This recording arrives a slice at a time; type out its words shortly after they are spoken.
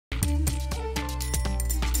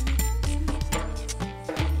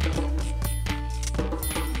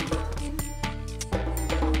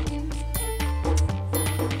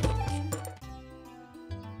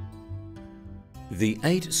The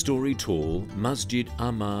 8-storey tall Masjid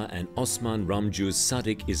Ammar and Osman Ramju's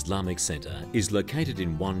Sadick Islamic Centre is located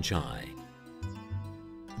in Wanchai.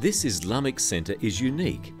 This Islamic Centre is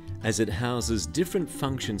unique as it houses different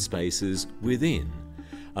function spaces within,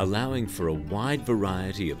 allowing for a wide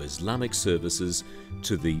variety of Islamic services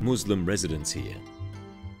to the Muslim residents here.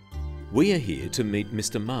 We are here to meet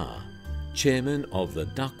Mr. Ma, Chairman of the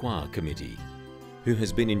Dakwa Committee, who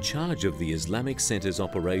has been in charge of the Islamic Centre's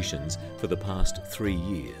operations for the past 3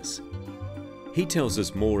 years. He tells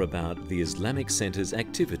us more about the Islamic Centre's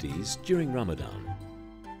activities during Ramadan.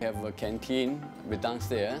 We have a canteen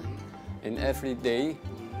downstairs, and every day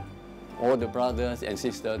all the brothers and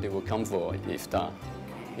sisters, they will come for iftar.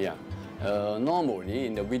 Yeah. Normally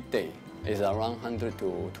in the weekday it's around 100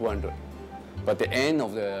 to 200, but the end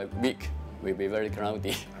of the week will be very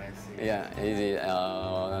crowded. Yeah, it is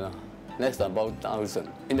less than about 1,000.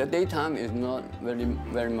 In the daytime it's not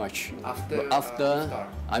very much. After iftar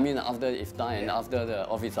and after the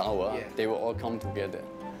office hour, they will all come together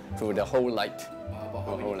through the whole night.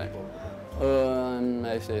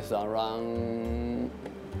 It's around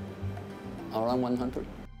 100.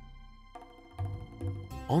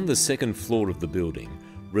 On the second floor of the building,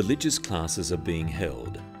 religious classes are being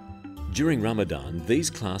held. During Ramadan,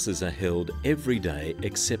 these classes are held every day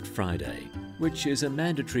except Friday, which is a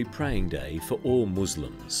mandatory praying day for all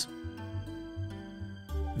Muslims.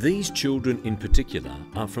 These children in particular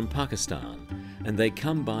are from Pakistan, and they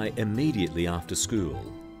come by immediately after school.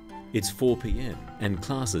 It's 4 p.m. and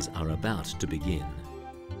classes are about to begin.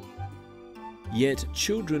 Yet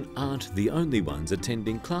children aren't the only ones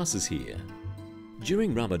attending classes here.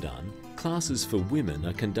 During Ramadan, classes for women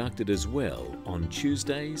are conducted as well on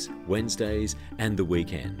Tuesdays, Wednesdays and the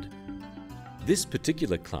weekend. This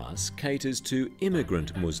particular class caters to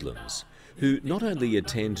immigrant Muslims who not only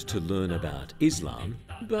attend to learn about Islam,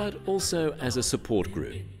 but also as a support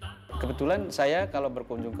group. Kebetulan saya kalau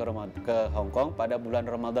berkunjung ke Hong Kong pada bulan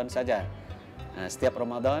Ramadan saja. Nah, setiap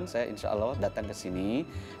Ramadan saya insya Allah datang ke sini,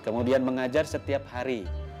 kemudian mengajar setiap hari,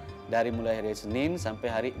 dari mulai hari Senin sampai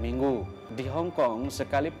hari Minggu. Di Hong Kong,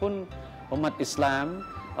 sekalipun umat Islam,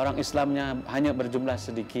 orang Islamnya hanya berjumlah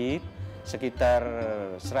sedikit, sekitar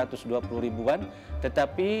 120 ribuan,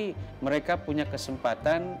 tetapi mereka punya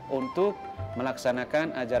kesempatan untuk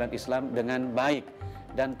melaksanakan ajaran Islam dengan baik.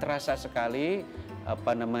 Dan terasa sekali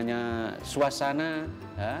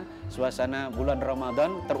suasana bulan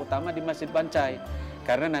Ramadan, terutama di Masjid Wanchai,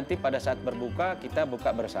 karena nanti pada saat berbuka kita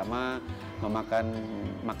buka bersama,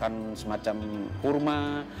 makan semacam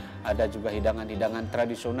kurma, ada juga hidangan-hidangan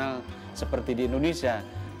tradisional seperti di Indonesia.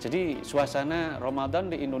 Jadi suasana Ramadan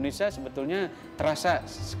di Indonesia sebetulnya terasa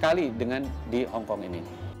sekali dengan di Hong Kong ini.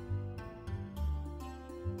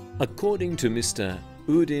 According to Mr.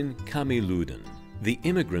 Udin Kamiludin, the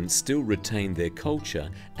immigrants still retain their culture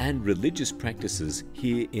and religious practices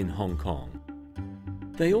here in Hong Kong.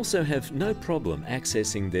 They also have no problem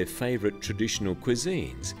accessing their favourite traditional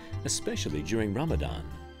cuisines, especially during Ramadan.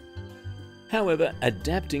 However,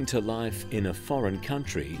 adapting to life in a foreign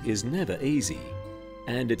country is never easy,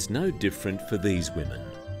 and it's no different for these women.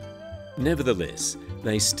 Nevertheless,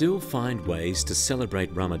 they still find ways to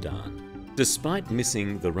celebrate Ramadan, despite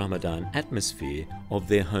missing the Ramadan atmosphere of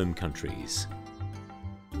their home countries.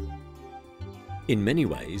 In many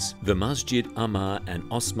ways, the Masjid Ammar and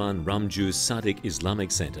Osman Ramju's Sadick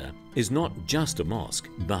Islamic Centre is not just a mosque,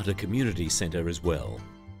 but a community centre as well.